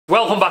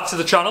Welcome back to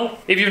the channel.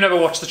 If you've never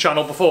watched the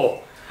channel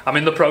before, I'm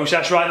in the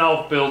process right now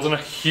of building a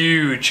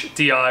huge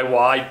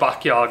DIY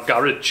backyard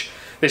garage.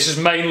 This is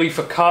mainly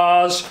for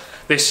cars,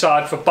 this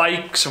side for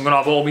bikes. I'm going to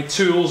have all my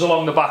tools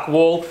along the back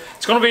wall.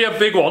 It's going to be a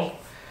big one.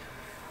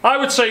 I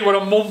would say we're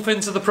a month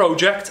into the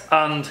project,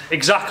 and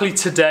exactly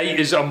today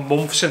is a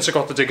month since I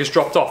got the diggers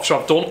dropped off. So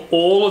I've done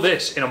all of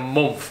this in a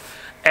month.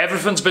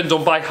 Everything's been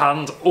done by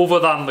hand other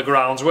than the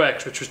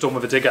groundworks, which was done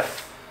with a digger.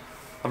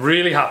 I'm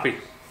really happy.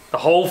 The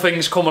whole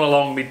thing's coming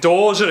along. My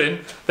doors are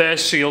in, they're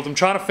sealed. I'm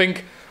trying to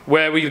think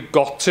where we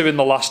got to in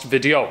the last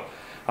video.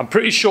 I'm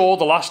pretty sure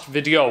the last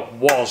video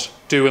was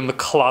doing the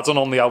cladding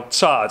on the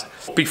outside.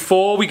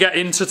 Before we get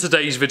into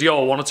today's video,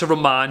 I wanted to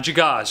remind you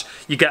guys,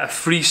 you get a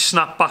free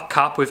snapback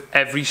cap with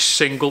every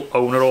single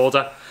owner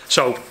order.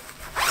 So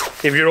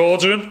if you're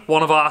ordering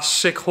one of our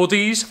sick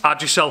hoodies,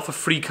 add yourself a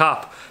free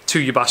cap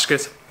to your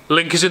basket.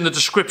 Link is in the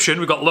description.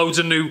 We've got loads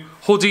of new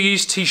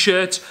hoodies,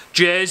 t-shirts,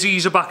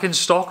 jerseys are back in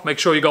stock. Make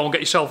sure you go and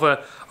get yourself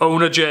a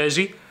owner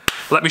jersey.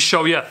 Let me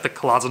show you the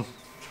cladding.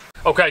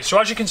 Okay, so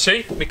as you can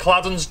see, my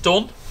cladding's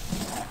done.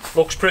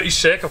 Looks pretty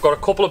sick. I've got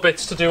a couple of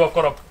bits to do. I've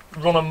got to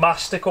run a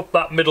mastic up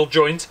that middle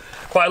joint.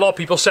 Quite a lot of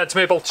people said to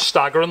me about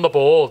staggering the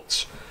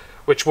boards,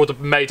 which would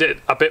have made it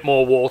a bit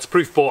more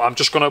waterproof, but I'm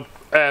just going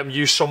to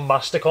use some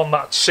mastic on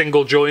that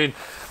single joint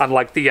and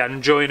like the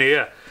end joint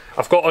here.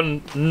 I've got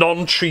a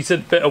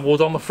non-treated bit of wood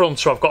on the front,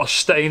 so I've got to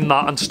stain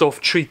that and stuff,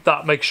 treat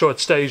that, make sure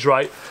it stays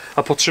right.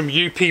 I put some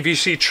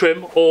UPVC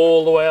trim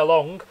all the way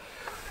along,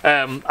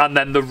 and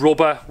then the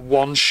rubber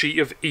one sheet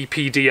of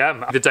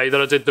EPDM. The day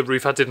that I did the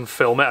roof, I didn't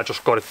film it, I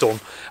just got it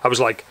done. I was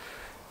like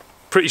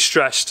pretty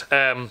stressed.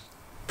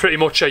 Pretty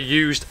much I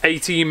used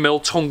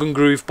 18mm tongue and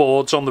groove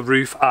boards on the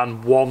roof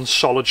and one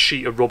solid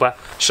sheet of rubber.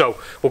 So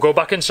we'll go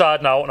back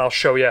inside now and I'll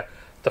show you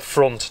the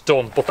front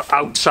done, but the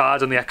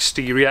outside and the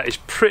exterior is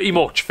pretty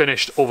much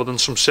finished other than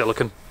some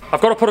silicone. I've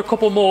got to put a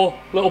couple more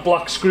little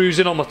black screws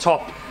in on the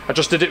top. I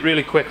just did it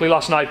really quickly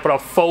last night, but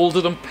I've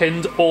folded and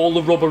pinned all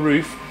the rubber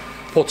roof,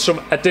 put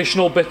some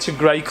additional bits of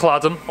grey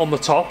cladding on the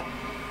top,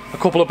 a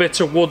couple of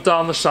bits of wood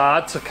down the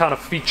side to kind of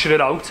feature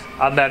it out,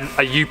 and then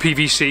a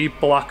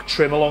UPVC black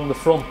trim along the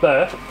front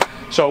there.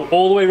 So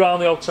all the way around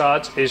the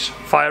outside is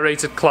fire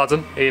rated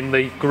cladding in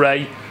the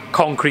grey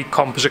concrete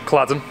composite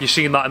cladding. You've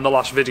seen that in the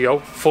last video,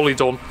 fully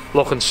done,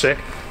 looking sick.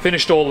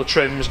 Finished all the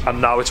trims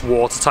and now it's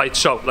watertight,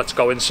 so let's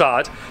go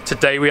inside.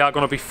 Today we are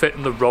going to be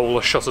fitting the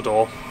roller shutter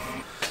door.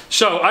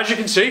 So as you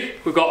can see,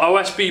 we've got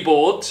OSB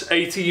boards,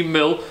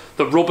 18mm,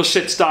 the rubber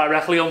sits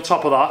directly on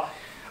top of that.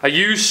 I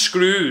used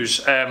screws,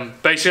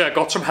 basically I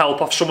got some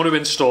help off someone who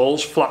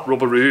installs flat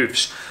rubber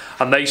roofs,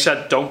 and they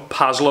said don't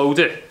pas load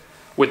it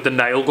with the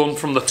nail gun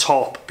from the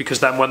top, because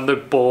then when the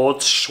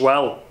boards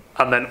swell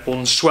and then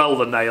unswell,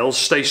 the nails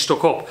stay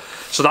stuck up.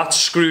 So that's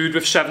screwed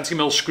with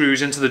 70mm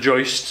screws into the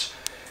joists.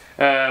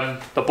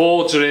 The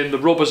boards are in, the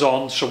rubber's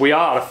on, so we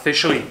are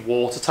officially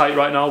watertight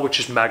right now, which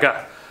is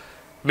mega.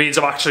 Means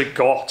I've actually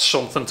got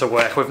something to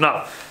work with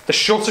now. The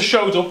shutter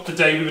showed up the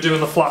day we were doing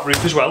the flat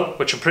roof as well,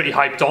 which I'm pretty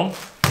hyped on.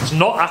 It's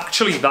not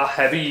actually that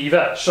heavy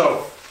either,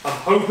 so I'm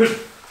hoping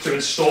to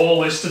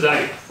install this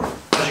today.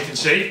 As you can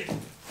see,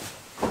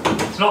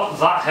 it's not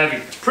that heavy.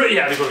 It's pretty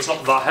heavy, but it's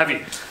not that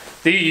heavy.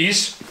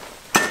 These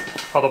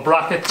are the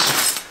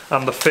brackets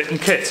and the fitting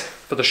kit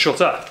for the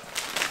shutter.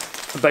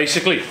 And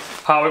basically,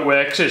 how it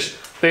works is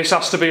this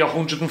has to be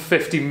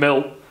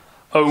 150mm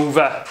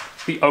over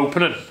the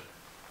opening.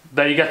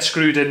 They get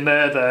screwed in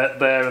there,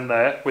 there and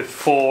there with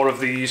 4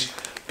 of these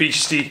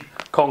beastie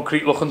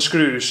concrete looking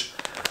screws.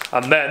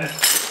 And then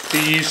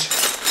these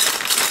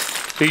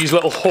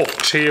little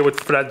hooks here with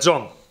threads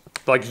on,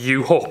 like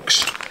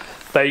U-hooks,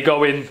 they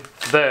go in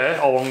there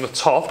along the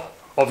top,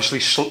 obviously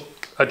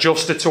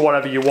adjust it to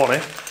whatever you want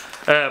it.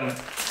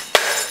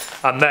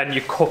 And then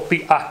you cut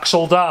the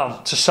axle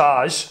down to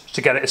size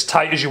to get it as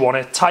tight as you want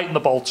it, tighten the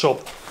bolts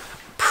up.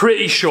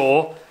 Pretty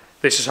sure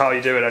this is how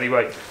you do it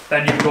anyway.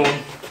 Then you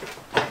run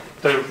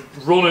the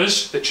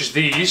runners, which is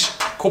these.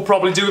 Could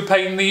probably do with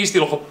painting these, they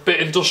look a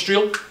bit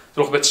industrial,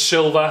 they look a bit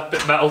silver, a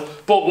bit metal,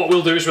 but what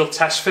we'll do is we'll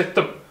test fit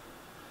them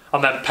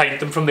and then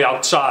paint them from the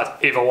outside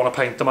if I want to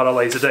paint them at a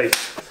later date.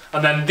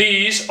 And then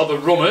these are the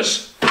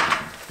runners.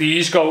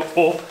 These go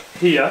up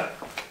here,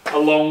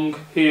 along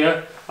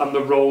here, and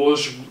the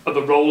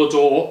roller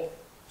door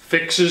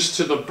fixes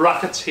to the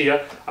brackets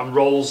here and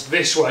rolls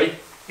this way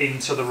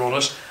into the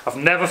runners. I've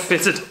never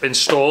fitted,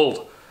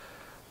 installed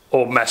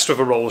or messed with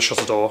a roller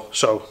shutter door,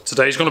 so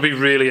today's going to be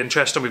really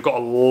interesting. We've got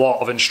a lot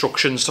of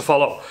instructions to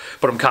follow,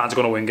 but I'm kind of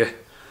going to wing it.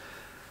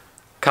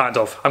 Kind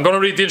of. I'm going to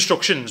read the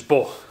instructions,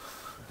 but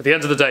at the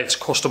end of the day it's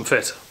custom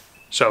fit,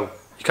 so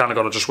you kind of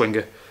got to just wing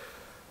it.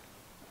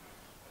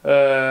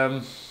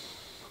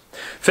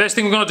 First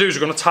thing we're going to do is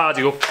we're going to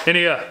tidy up in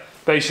here.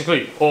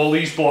 Basically, all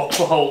these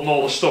blocks are holding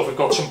all the stuff. We've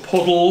got some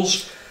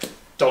puddles.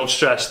 Don't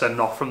stress, they're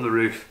not from the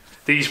roof.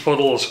 These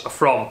puddles are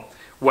from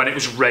when it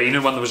was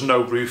raining, when there was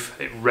no roof.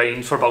 It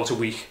rained for about a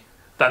week.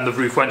 Then the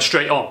roof went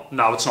straight on.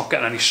 Now it's not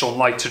getting any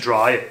sunlight to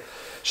dry it.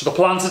 So the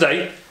plan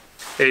today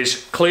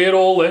is clear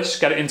all this,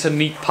 get it into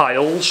neat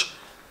piles,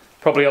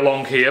 probably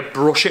along here,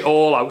 brush it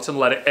all out and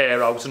let it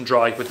air out and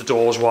dry with the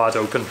doors wide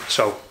open.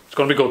 So it's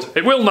going to be good.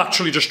 It will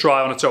naturally just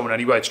dry on its own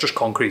anyway, it's just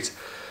concrete.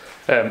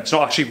 It's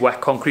not actually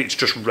wet concrete, it's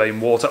just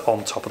rainwater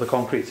on top of the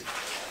concrete.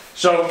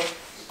 So,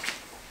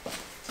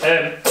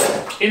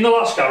 in the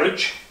last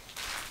garage,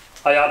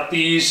 I had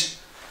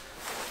these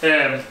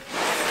cladding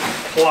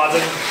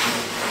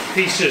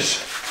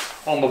pieces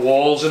on the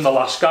walls in the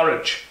last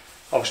garage,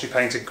 obviously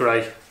painted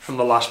grey from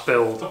the last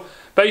build.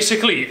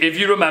 Basically, if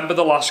you remember,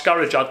 the last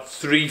garage had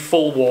 3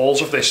 full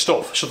walls of this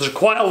stuff, so there's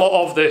quite a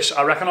lot of this.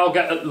 I reckon I'll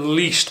get at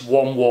least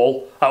 1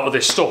 wall out of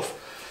this stuff.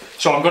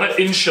 So I'm going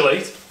to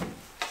insulate,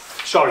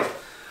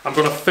 I'm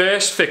going to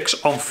first fix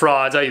on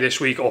Friday this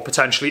week, or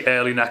potentially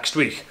early next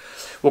week.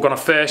 We're going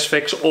to first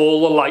fix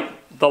all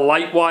the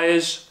light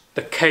wires,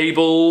 the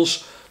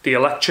cables, the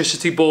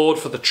electricity board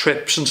for the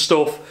trips and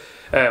stuff,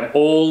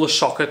 all the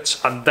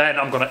sockets, and then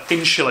I'm going to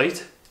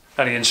insulate.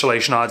 Any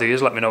insulation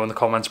ideas, let me know in the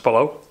comments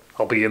below.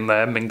 I'll be in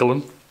there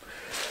mingling.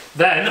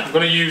 Then I'm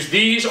going to use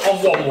these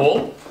on one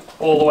wall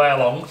all the way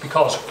along,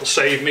 because it will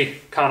save me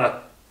kind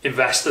of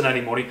investing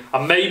any money.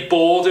 I may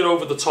board it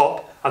over the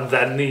top and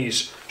then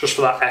these, just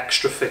for that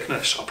extra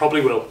thickness. I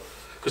probably will,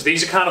 because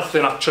these are kind of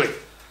thin actually.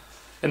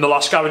 In the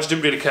last garage I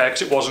didn't really care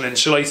because it wasn't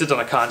insulated, and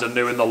I kind of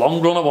knew in the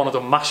long run I wanted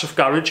a massive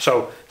garage.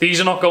 So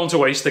these are not going to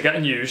waste, they're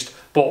getting used,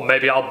 but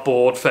maybe I'll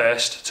board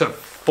first to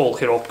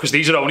bulk it up, because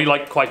these are only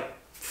like quite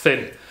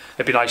thin.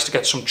 It'd be nice to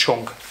get some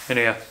chunk in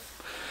here.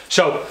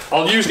 So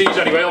I'll use these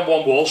anyway on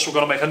one wall, so we're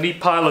going to make a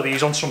neat pile of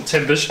these on some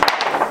timbers,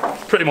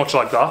 pretty much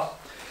like that.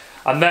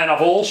 And then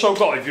I've also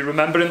got, if you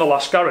remember in the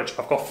last garage,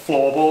 I've got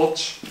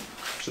floorboards.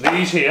 So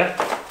these here,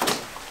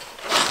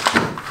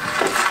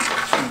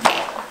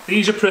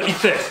 these are pretty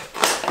thick.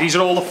 These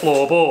are all the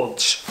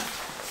floorboards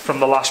from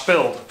the last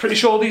build. Pretty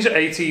sure these are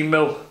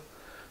 18mm.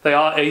 They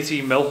are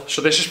 18mm,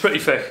 so this is pretty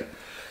thick.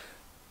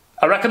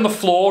 I reckon the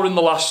floor in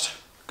the last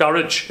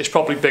garage is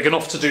probably big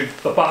enough to do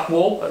the back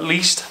wall, at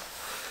least,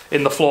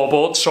 in the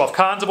floorboards. So I've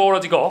kind of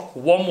already got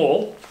one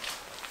wall.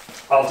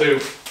 I'll do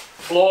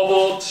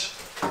floorboards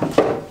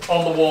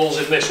on the walls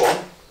in this one,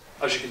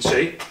 as you can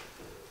see.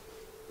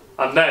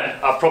 And then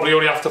I probably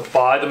only have to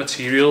buy the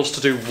materials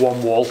to do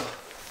one wall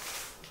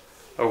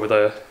over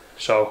there.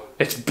 So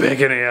it's big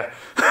in here.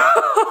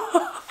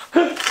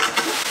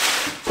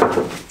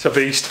 It's a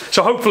beast.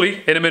 So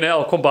hopefully in a minute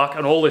I'll come back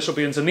and all this will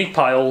be into neat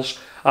piles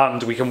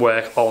and we can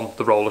work on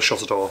the roller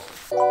shutter door.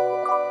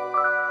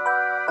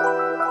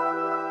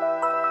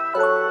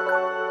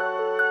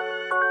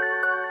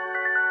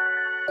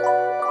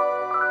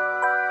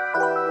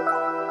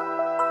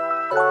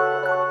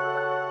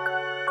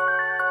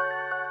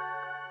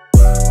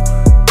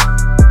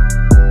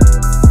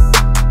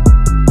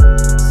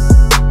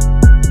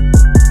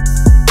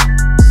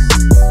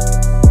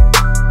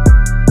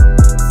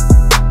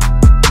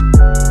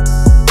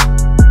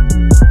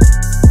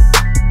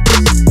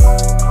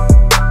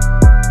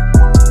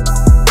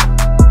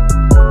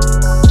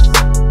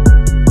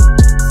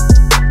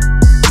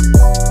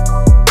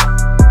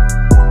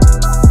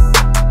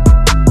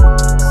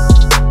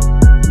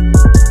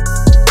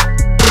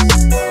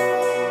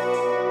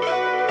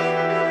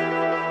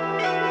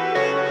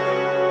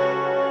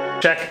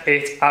 Check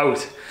it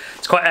out.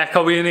 It's quite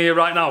echoey in here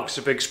right now because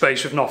it's a big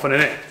space with nothing in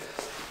it.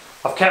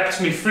 I've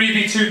kept my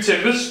 3x2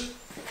 timbers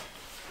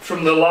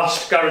from the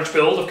last garage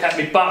build. I've kept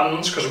my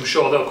battens because I'm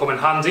sure they'll come in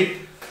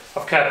handy.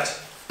 I've kept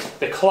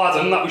the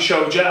cladding that we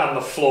showed you and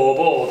the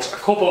floorboards. A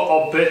couple of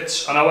odd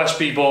bits, an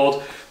OSB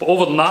board, but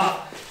other than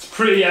that, it's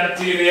pretty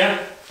empty in here.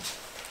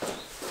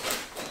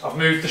 I've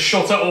moved the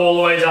shutter all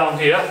the way down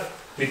here.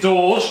 My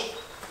doors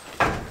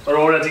are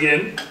already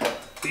in.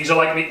 These are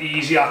like my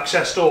easy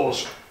access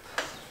doors.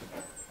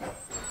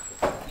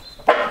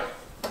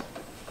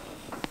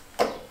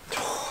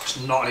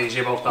 Not easy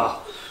about that.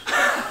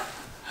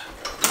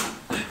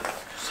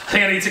 I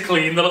think I need to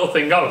clean the little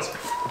thing out.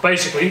 But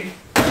basically,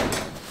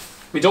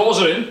 my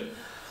doors are in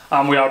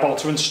and we are about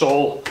to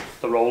install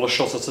the roller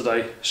shutter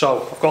today.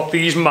 So I've got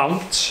these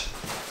mounts.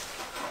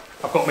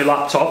 I've got my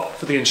laptop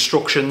for the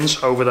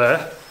instructions over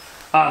there,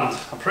 and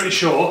I'm pretty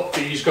sure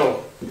these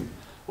go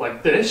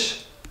like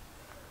this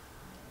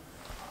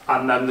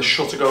and then the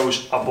shutter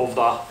goes above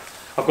that.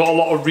 I've got a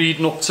lot of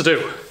reading up to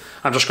do.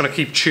 I'm just going to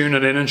keep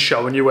tuning in and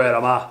showing you where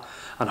I'm at,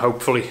 and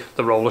hopefully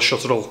the roller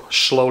shutter will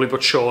slowly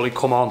but surely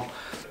come on.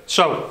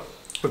 So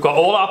we've got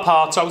all our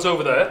parts out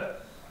over there.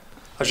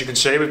 As you can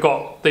see, we've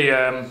got the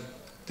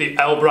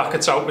L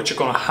brackets out, which are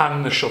going to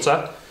hang the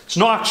shutter. It's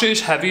not actually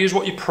as heavy as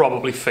what you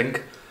probably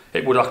think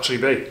it would actually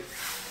be.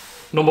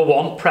 Number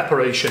one,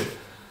 preparation.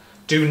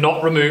 Do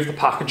not remove the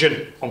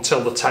packaging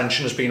until the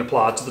tension has been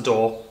applied to the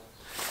door.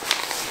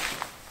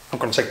 I'm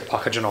going to take the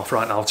packaging off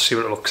right now to see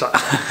what it looks like.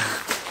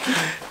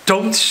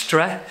 Don't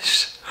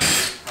stress.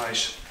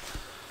 Nice.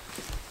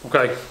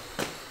 Okay,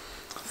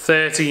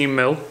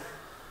 13mm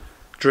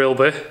drill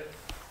bit,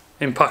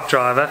 impact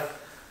driver,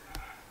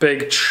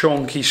 big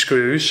chunky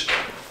screws,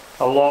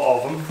 a lot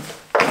of them.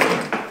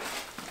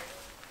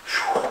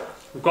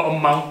 We've got to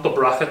mount the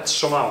brackets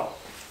somehow.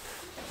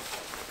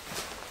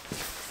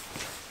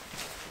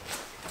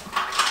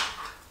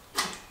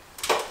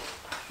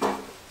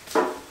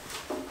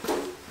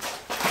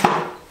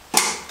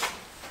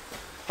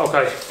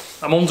 Okay,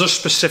 I'm under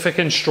specific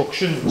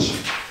instructions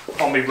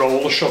on my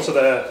roller shutter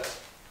there.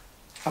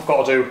 I've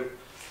got to do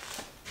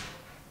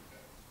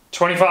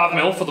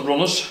 25mm for the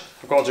runners,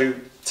 I've got to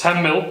do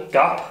 10mm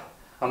gap,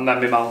 and then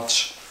my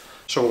mounts.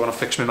 So we're going to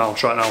fix my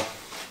mounts right now.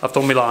 I've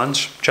done my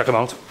lines, check them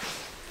out.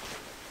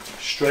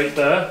 Straight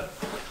there.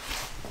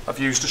 I've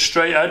used a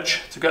straight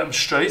edge to get them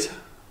straight,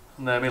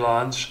 and there are my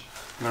lines.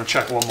 I'm going to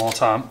check one more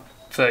time.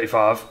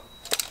 35.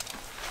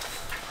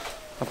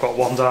 I've got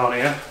one down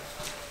here.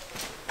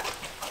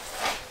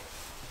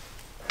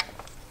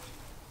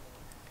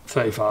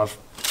 35.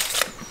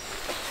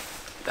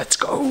 Let's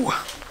go.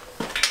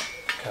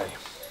 Okay.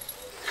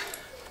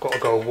 I've got to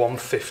go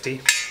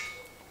 150.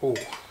 Oh,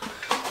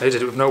 they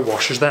did it with no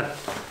washers then.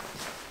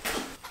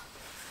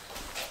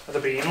 Are they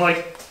being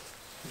like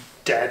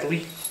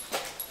deadly?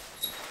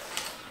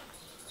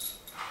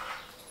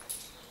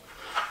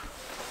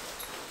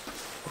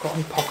 I've got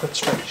any pocket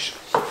space.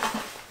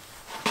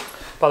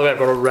 By the way, I've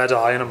got a red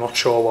eye and I'm not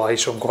sure why,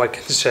 so I'm quite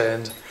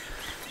concerned.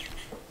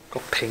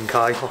 Got pink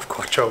eye off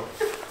Quattro.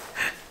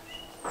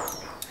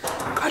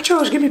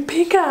 Quattro's give me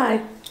pink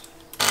eye.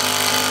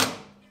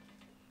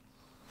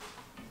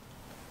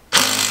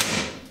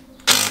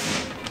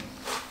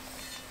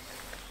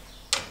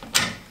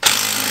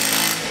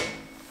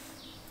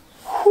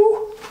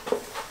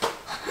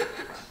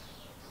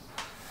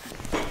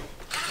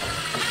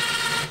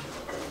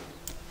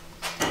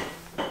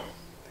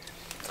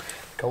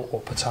 Go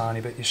up a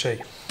tiny bit, you see.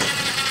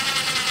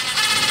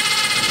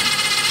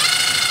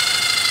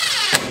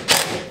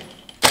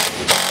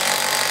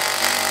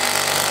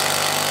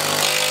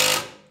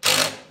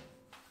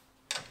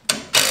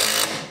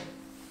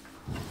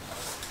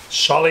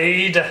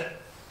 Solid.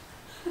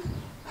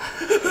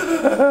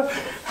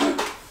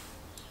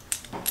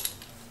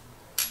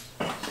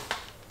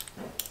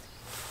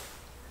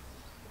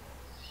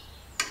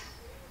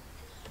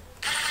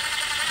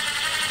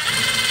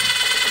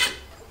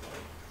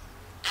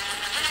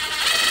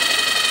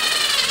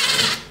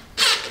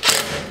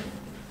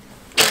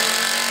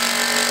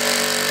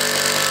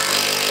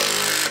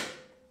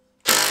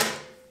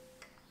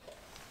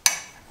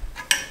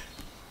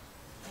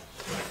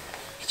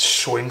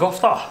 Swing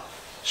off that.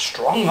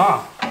 Strong,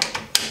 that.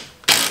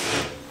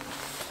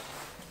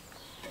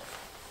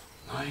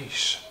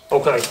 Nice.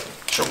 Okay,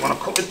 so I'm going to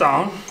cut it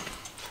down.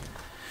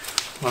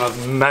 I'm going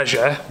to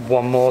measure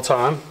one more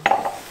time.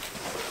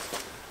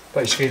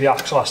 Basically the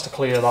axle has to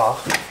clear that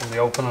from the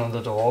opening of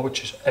the door,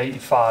 which is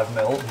 85mm.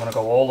 I'm going to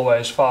go all the way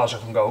as far as I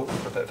can go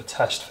for a bit of a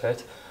test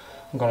fit.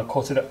 I'm going to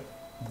cut it at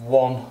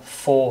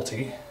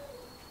 140.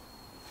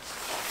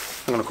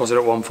 I'm going to cut it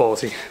at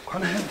 140.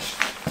 Quite nervous.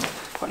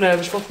 Quite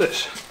nervous about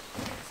this.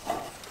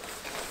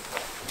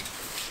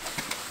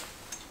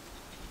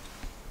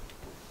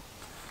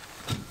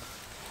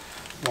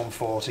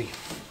 140.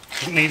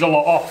 Doesn't need a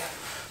lot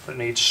off, but it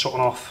needs something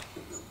off.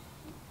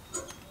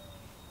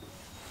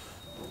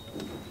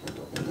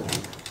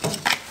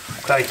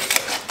 Okay,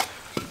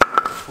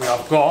 we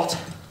have got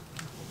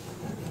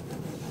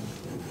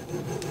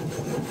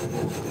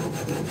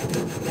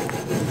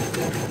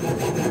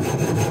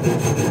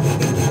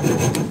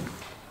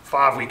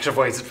five weeks I've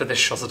waited for this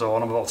shutter door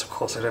and I'm about to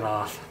cut it in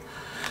half.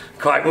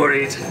 Quite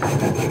worried.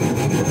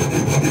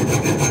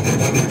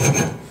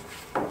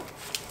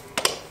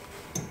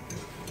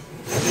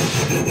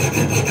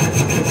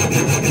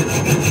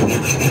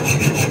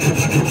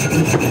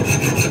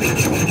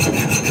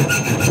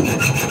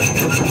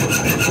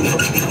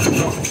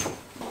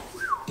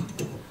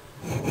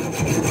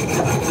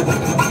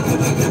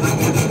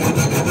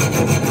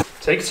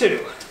 Take two.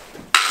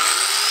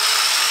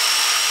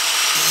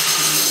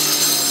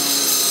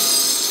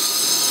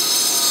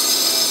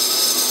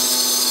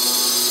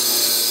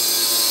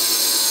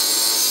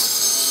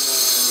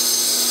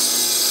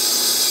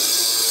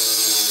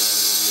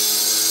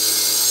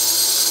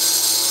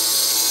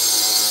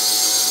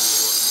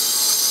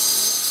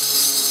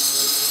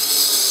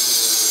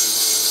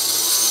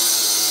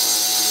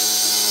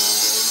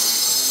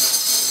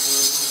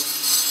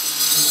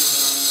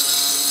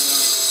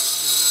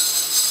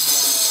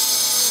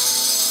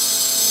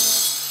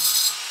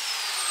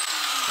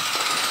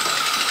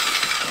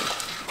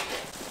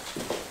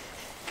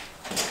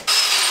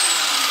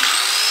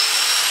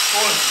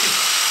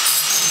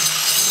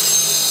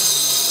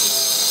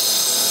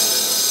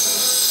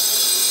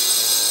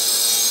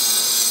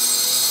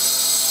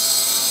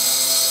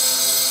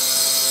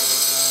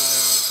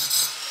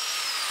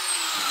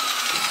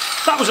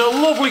 That was a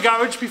lovely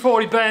garage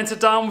before he burnt it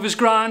down with his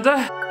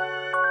grinder.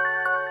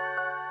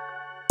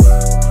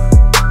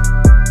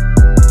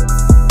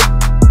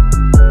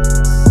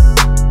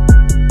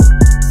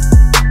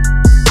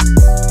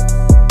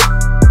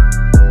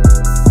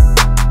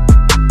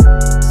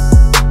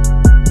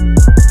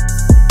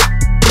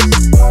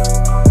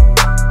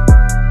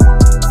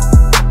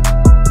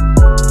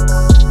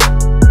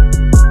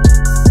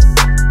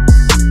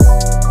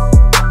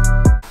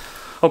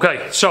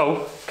 Okay,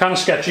 so kind of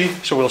sketchy,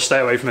 so we'll stay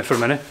away from it for a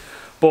minute,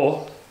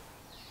 but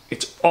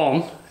it's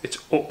on, it's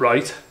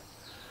upright,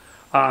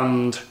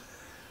 and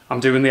I'm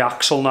doing the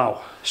axle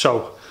now.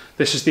 So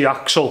This is the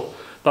axle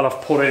that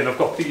I've put in. I've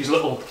got these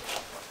little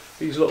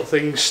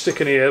things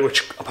sticking here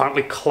which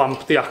apparently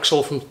clamp the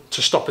axle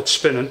to stop it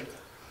spinning.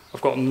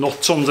 I've got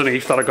nuts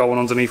underneath that are going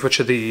underneath, which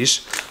are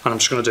these, and I'm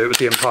just going to do it with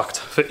the impact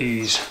for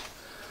ease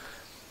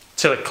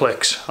till it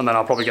clicks, and then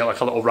I'll probably get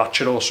like a little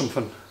ratchet or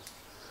something.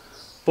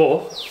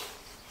 But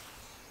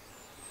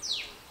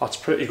that's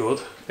pretty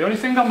good. The only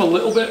thing I'm a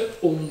little bit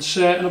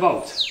uncertain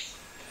about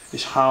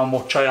is how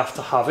much I have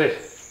to have it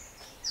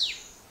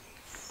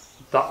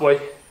that way.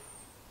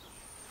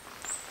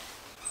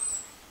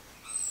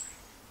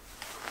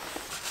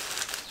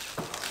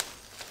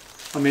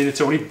 I mean,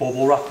 it's only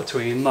bubble wrap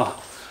between that,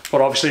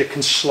 but obviously it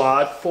can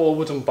slide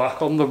forward and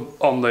back on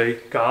the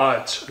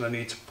guides, and I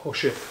need to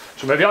push it.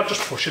 So maybe I'll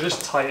just push it as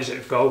tight as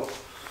it'll go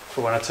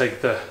for when I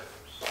take the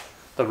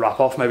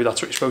wrap off. Maybe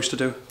that's what you're supposed to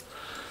do.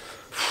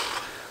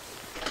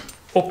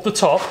 Up the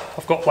top,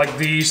 I've got like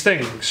these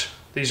things.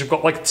 These have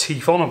got like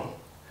teeth on them,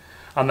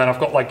 and then I've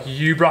got like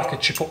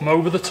U-brackets. You put them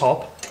over the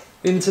top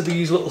into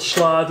these little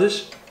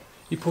sliders.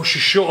 You push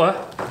your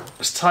shutter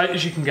as tight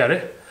as you can get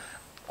it.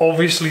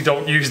 Obviously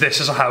don't use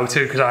this as a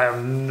how-to because I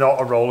am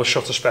not a roller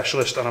shutter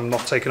specialist and I'm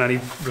not taking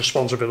any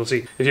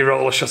responsibility. If your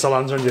roller shutter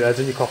lands on your head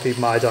and you copied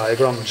my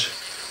diagrams,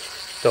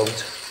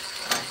 don't.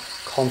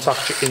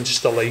 Contact your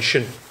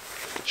installation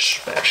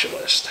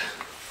specialist.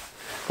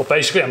 But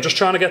basically I'm just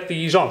trying to get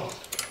these on.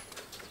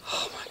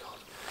 Oh my god.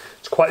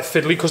 It's quite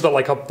fiddly because they're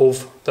like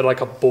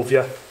above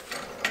you.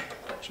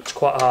 So it's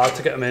quite hard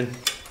to get them in.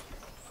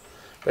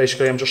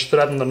 Basically I'm just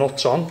threading the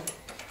nuts on.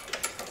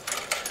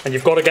 And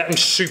you've got to get them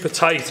super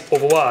tight,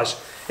 otherwise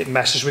it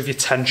messes with your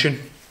tension.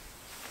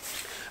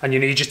 And you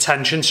need your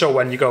tension so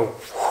when you go,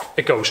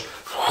 it goes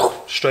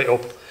straight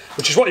up,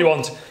 which is what you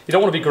want. You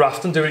don't want to be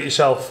grafting doing it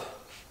yourself.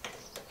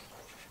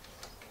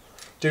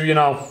 Do you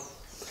now?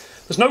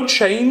 There's no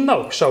chain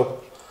though,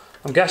 so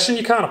I'm guessing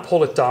you kind of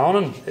pull it down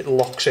and it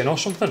locks in or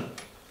something.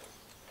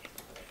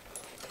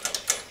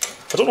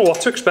 I don't know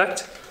what to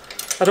expect.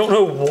 I don't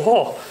know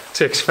what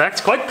to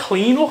expect. Quite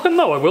clean looking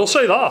though, I will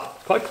say that.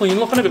 Quite clean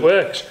looking if it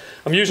works.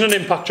 I'm using an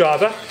impact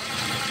driver.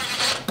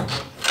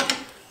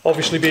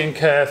 Obviously being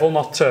careful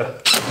not to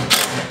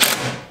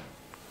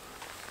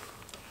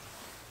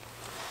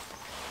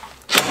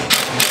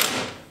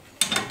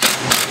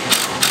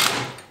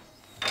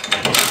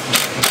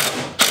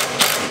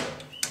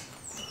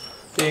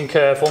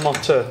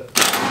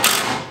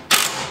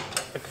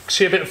I can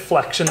see a bit of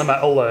flex in the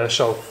metal there,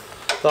 so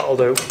that'll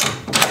do.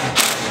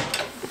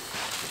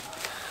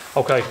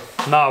 Okay,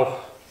 now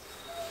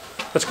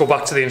let's go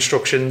back to the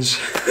instructions.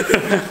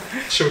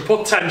 So we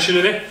put tension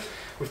in it,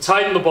 we've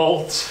tightened the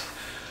bolts.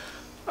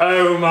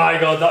 Oh my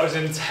god, that was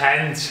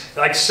intense.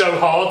 Like so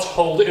hard to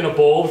hold it in a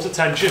ball with the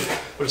tension,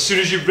 but as soon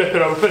as you rip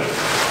it open,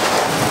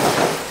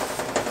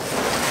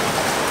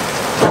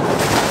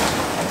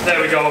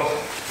 there we go.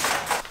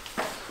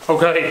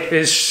 Okay, it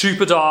is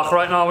super dark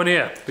right now in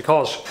here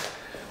because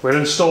we're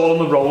installing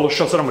the roller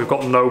shutter and we've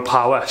got no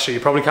power, so you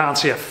probably can't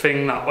see a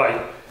thing that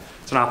way.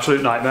 It's an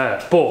absolute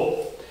nightmare.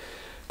 But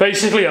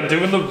basically I'm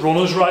doing the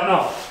runners right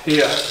now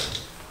here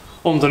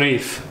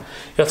underneath.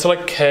 You have to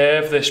like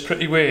curve this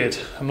pretty weird.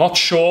 I'm not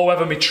sure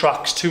whether my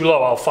track's too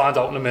low, I'll find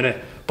out in a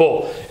minute.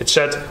 But it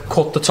said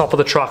cut the top of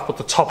the track, but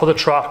the top of the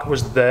track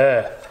was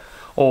there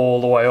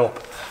all the way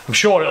up. I'm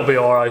sure it'll be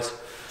alright.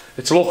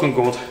 It's looking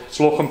good,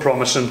 it's looking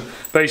promising.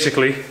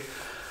 Basically,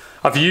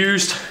 I've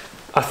used,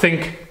 I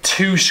think,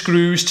 2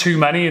 screws too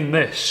many in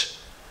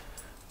this.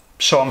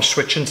 So I'm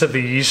switching to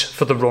these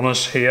for the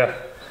runners here.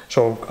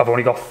 So I've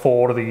only got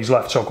 4 of these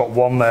left. So I've got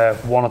 1 there,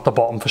 1 at the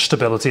bottom for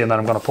stability, and then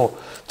I'm going to put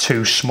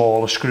 2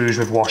 smaller screws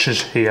with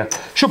washers here.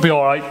 Should be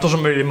all right,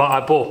 doesn't really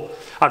matter, but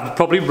I'd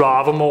probably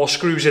rather more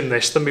screws in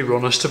this than me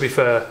runners, to be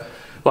fair.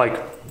 Like,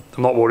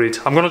 I'm not worried.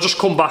 I'm going to just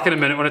come back in a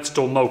minute when it's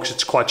done though, because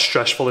it's quite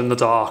stressful in the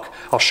dark.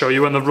 I'll show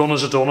you when the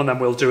runners are done and then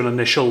we'll do an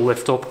initial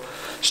lift up.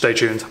 Stay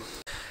tuned.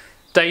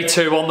 Day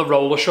 2 on the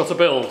roller shutter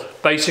build.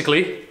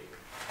 Basically,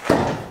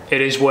 it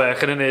is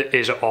working and it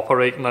is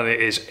operating and it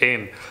is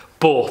in.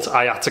 But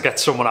I had to get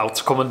someone out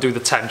to come and do the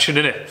tension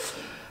in it.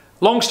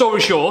 Long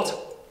story short,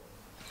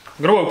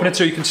 I'm going to open it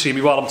so you can see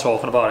me while I'm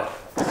talking about it.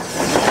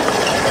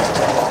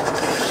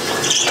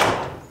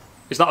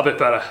 Is that a bit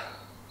better?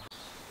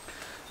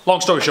 Long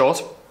story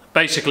short,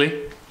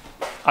 basically,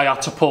 I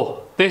had to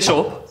put this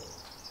up.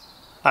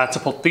 I had to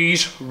put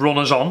these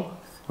runners on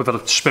with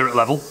a spirit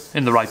level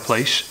in the right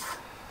place.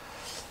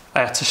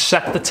 I had to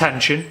set the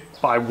tension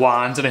by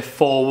winding it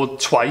forward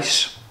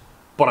twice,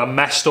 but I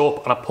messed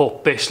up and I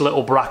put this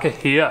little bracket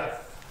here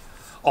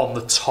on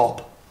the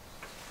top.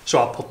 So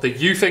I put the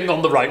U thing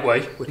on the right way,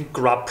 it didn't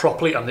grab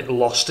properly and it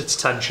lost its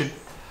tension.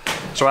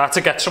 So I had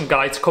to get some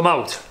guy to come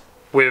out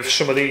with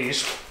some of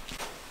these.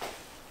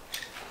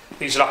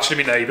 These are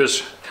actually my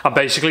neighbours. And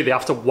basically they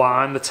have to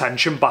wind the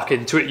tension back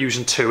into it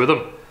using 2 of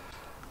them.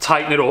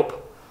 Tighten it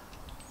up,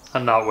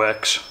 and now it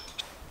works.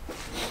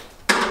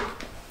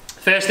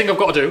 First thing I've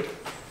got to do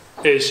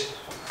is,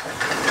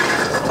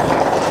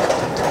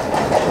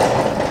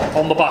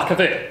 on the back of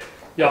it,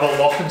 you have a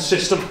locking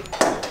system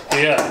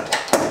here.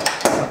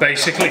 And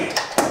basically,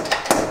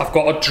 I've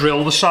got to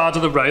drill the side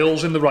of the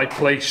rails in the right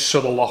place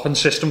so the locking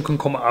system can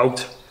come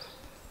out.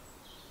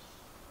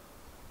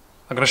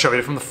 I'm going to show you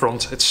it from the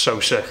front, it's so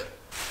sick.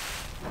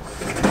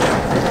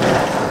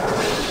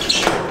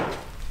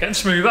 Getting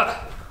smoother.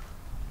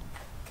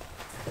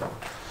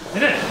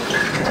 Isn't it?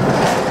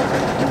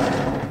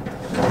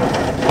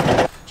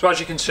 So as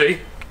you can see,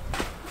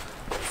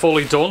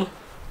 fully done,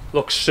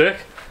 looks sick.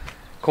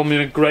 Coming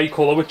in a grey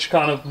colour which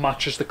kind of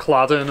matches the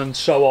cladding and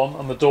so on,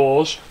 and the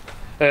doors.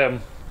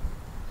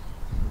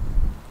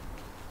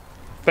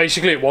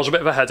 Basically it was a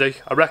bit of a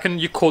headache. I reckon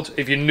you could,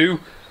 if you knew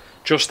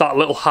just that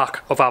little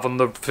hack of having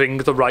the thing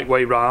the right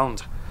way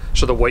round,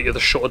 so the weight of the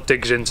shutter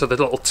digs into the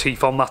little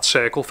teeth on that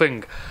circle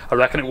thing, I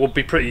reckon it would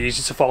be pretty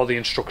easy to follow the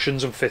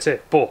instructions and fit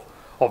it, but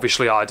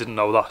obviously I didn't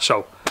know that,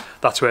 so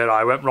that's where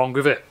I went wrong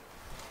with it.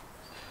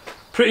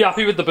 Pretty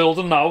happy with the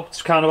building now.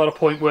 It's kind of at a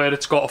point where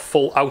it's got a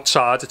full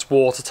outside, it's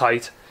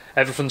watertight,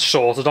 everything's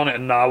sorted on it,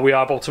 and now we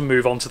are about to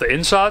move on to the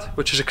inside,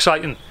 which is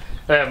exciting.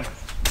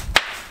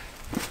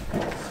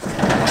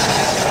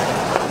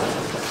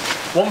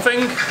 One thing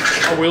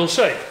I will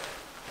say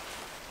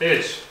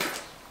is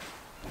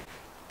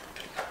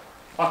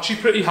actually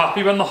pretty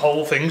happy when the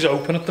whole thing's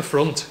open at the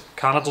front.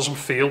 Kind of doesn't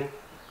feel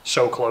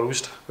so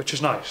closed, which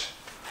is nice.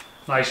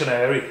 Nice and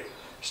airy.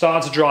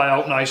 Starting to dry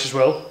out nice as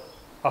well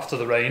after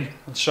the rain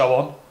and so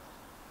on.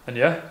 And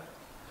yeah,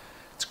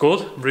 it's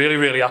good. I'm really,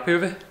 really happy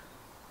with it.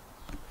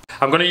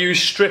 I'm going to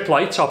use strip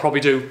lights. I'll probably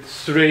do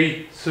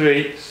 3,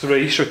 3,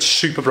 3, so it's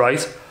super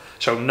bright.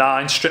 So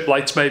 9 strip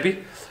lights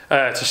maybe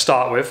to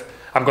start with.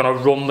 I'm going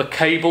to run the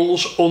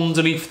cables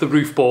underneath the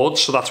roof boards,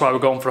 so that's why we're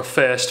going for a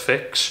first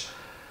fix.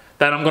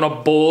 Then I'm going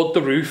to board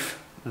the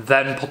roof,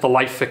 then put the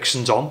light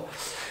fixings on.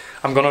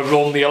 I'm going to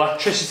run the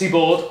electricity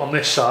board on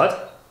this side,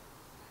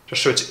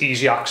 just so it's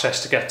easy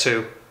access to get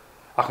to.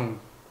 I can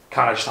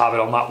kind of just have it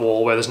on that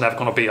wall where there's never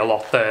going to be a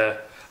lot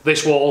there.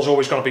 This wall's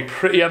always going to be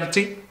pretty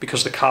empty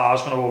because the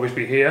car's going to always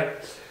be here.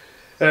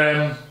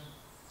 I'm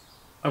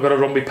going to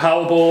run my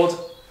power board,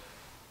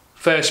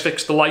 first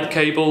fix the light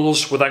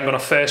cables. We're then going to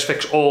first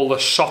fix all the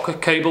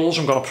socket cables.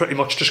 I'm going to pretty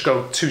much just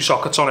go 2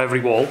 sockets on every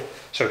wall,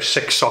 so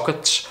 6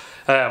 sockets.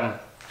 I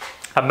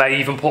may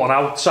even put an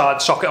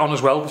outside socket on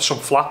as well with some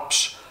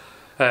flaps.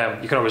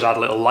 You can always add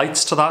little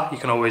lights to that. You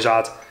can always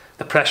add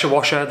the pressure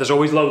washer. There's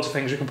always loads of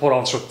things we can put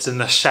on, so it's a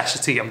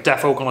necessity. I'm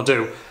definitely going to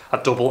do a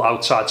double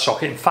outside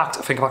socket. In fact,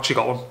 I think I've actually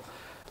got one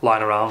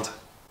lying around.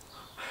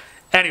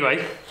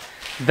 Anyway,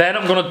 then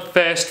I'm going to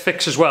first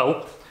fix as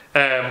well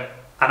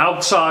an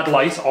outside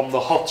light on the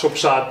hot tub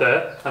side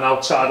there, an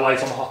outside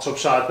light on the hot tub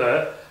side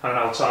there, and an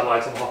outside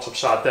light on the hot tub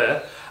side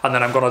there. And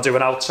then I'm going to do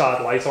an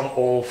outside light on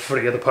all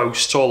 3 of the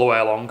posts all the way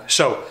along.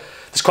 So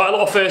there's quite a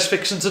lot of first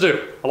fixing to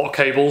do, a lot of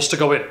cables to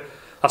go in.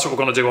 That's what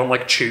we're going to do on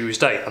like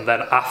Tuesday, and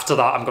then after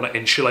that I'm going to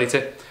insulate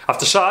it. I've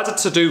decided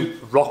to do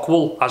rock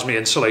wool as my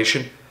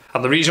insulation,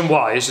 and the reason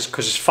why is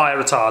because it's fire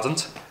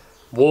retardant,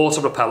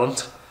 water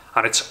repellent,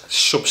 and it's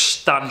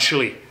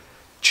substantially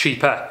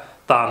cheaper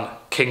than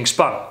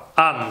Kingspan.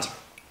 And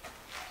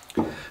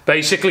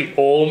basically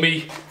all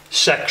my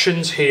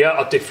sections here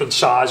are different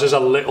sizes a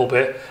little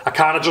bit. I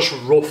kind of just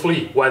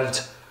roughly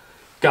went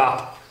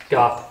gap,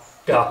 gap,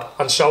 gap,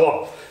 and so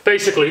on.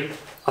 Basically,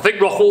 I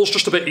think rock wool's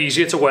just a bit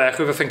easier to work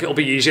with. I think it'll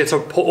be easier to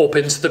put up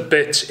into the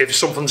bits. If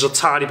something's a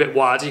tiny bit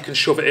wider, you can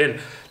shove it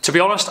in. To be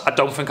honest, I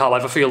don't think I'll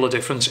ever feel the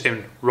difference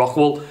in rock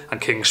wool and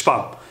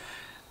Kingspan.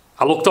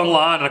 I looked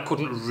online and I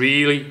couldn't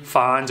really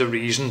find a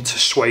reason to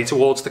sway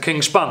towards the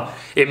Kingspan.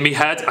 In my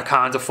head, I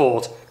kind of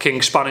thought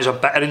Kingspan is a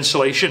better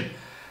insulation.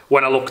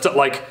 When I looked at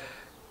like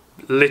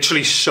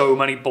literally so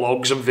many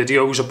blogs and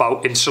videos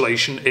about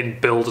insulation in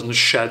buildings,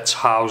 sheds,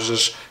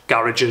 houses,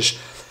 garages,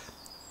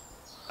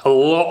 a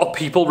lot of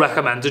people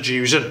recommended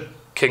using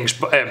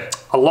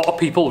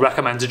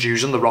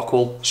the rock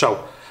wool,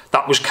 so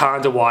that was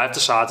kind of why I've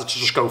decided to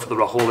just go for the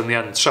rock wool in the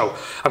end. So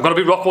I'm going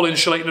to be rock wool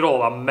insulating it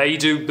all. I may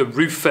do the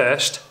roof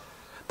first,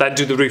 then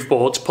do the roof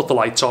boards, put the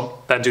lights on,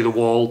 then do the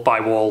wall by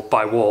wall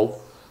by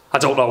wall. I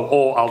don't know,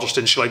 or I'll just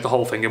insulate the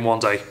whole thing in one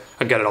day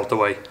and get it out the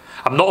way.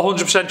 I'm not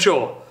 100%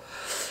 sure.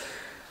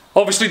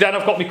 Obviously then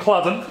I've got my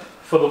cladding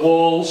for the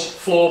walls,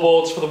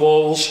 floorboards for the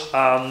walls,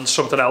 and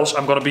something else.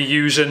 I'm going to be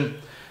using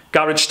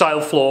garage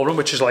style flooring,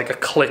 which is like a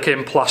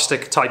click-in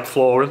plastic type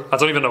flooring. I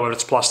don't even know whether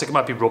it's plastic, it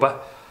might be rubber.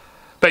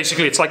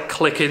 Basically it's like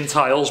click-in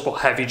tiles but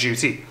heavy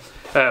duty.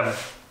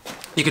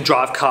 You can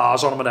drive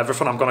cars on them and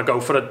everything. I'm going to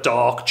go for a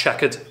dark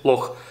checkered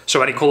look.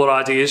 So any colour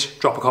ideas,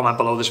 drop a comment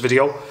below this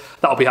video.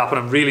 That'll be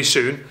happening really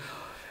soon.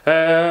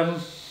 I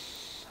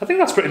think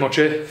that's pretty much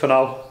it for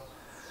now.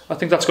 I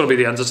think that's going to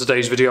be the end of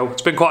today's video.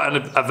 It's been quite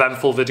an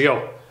eventful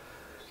video,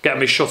 getting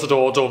my shutter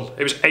door done.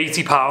 It was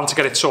 £80 to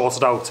get it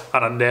sorted out,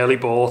 and I nearly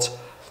bought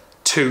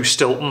 2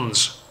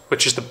 Stiltons,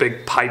 which is the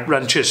big pipe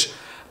wrenches.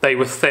 They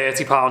were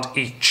 £30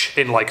 each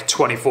in like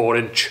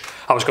 24-inch.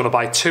 I was going to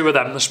buy 2 of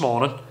them this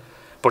morning,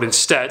 but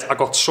instead I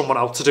got someone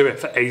out to do it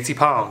for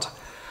 £80.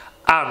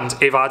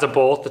 And if I'd have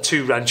bought the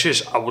 2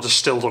 wrenches, I would have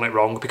still done it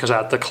wrong because I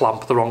had the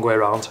clamp the wrong way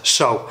around.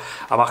 So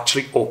I'm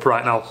actually up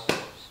right now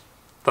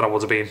than I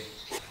would have been.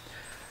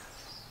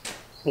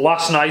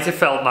 Last night it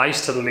felt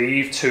nice to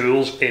leave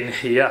tools in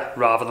here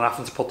rather than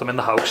having to put them in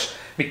the house.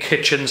 My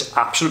kitchen's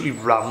absolutely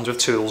rammed with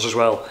tools as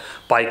well.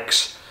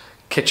 Bikes,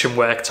 kitchen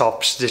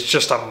worktops, it's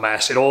just a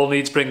mess. It all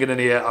needs bringing in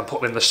here and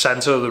putting in the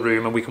centre of the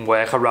room, and we can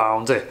work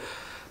around it,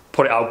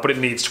 put it out, but it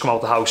needs to come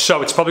out the house.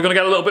 So it's probably going to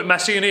get a little bit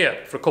messy in here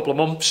for a couple of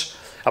months.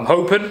 I'm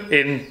hoping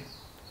in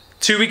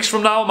 2 weeks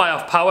from now I might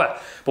have power.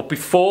 But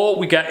before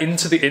we get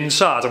into the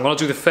inside, I'm going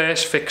to do the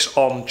first fix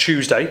on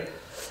Tuesday,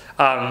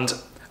 and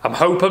I'm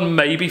hoping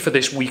maybe for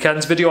this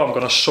weekend's video I'm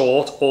going to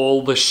sort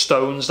all the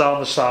stones down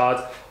the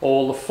side,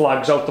 all the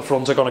flags out the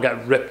front are going to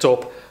get ripped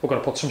up, we're going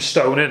to put some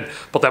stone in,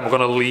 but then we're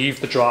going to leave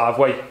the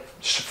driveway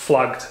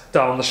flagged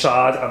down the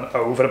side and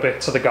over a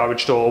bit to the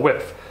garage door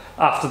width.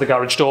 After the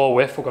garage door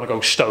width we're going to go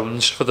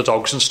stones for the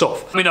dogs and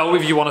stuff. Let me know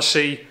if you want to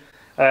see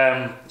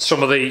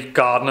some of the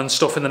gardening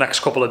stuff in the next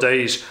couple of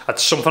days.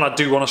 It's something I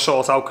do want to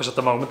sort out because at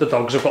the moment the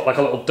dogs have got like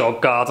a little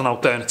dog garden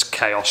out there and it's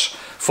chaos.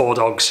 4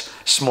 dogs,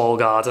 small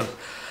garden.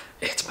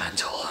 It's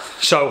mental.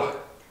 So,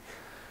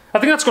 I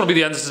think that's going to be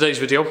the end of today's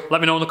video.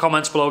 Let me know in the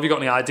comments below if you've got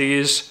any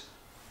ideas,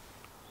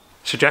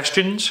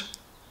 suggestions,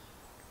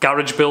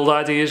 garage build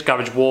ideas,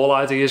 garage wall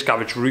ideas,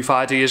 garage roof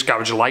ideas,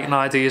 garage lighting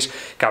ideas,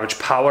 garage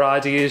power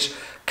ideas,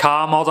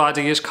 car mod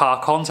ideas,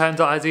 car content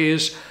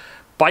ideas,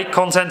 bike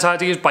content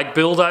ideas, bike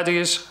build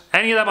ideas.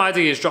 Any of them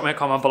ideas, drop me a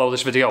comment below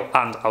this video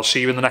and I'll see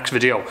you in the next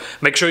video.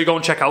 Make sure you go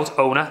and check out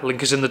OWNA,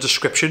 link is in the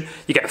description.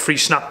 You get a free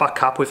snapback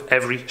cap with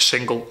every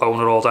single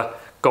OWNA order.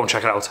 Go and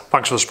check it out.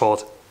 Thanks for the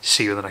support.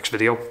 See you in the next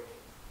video.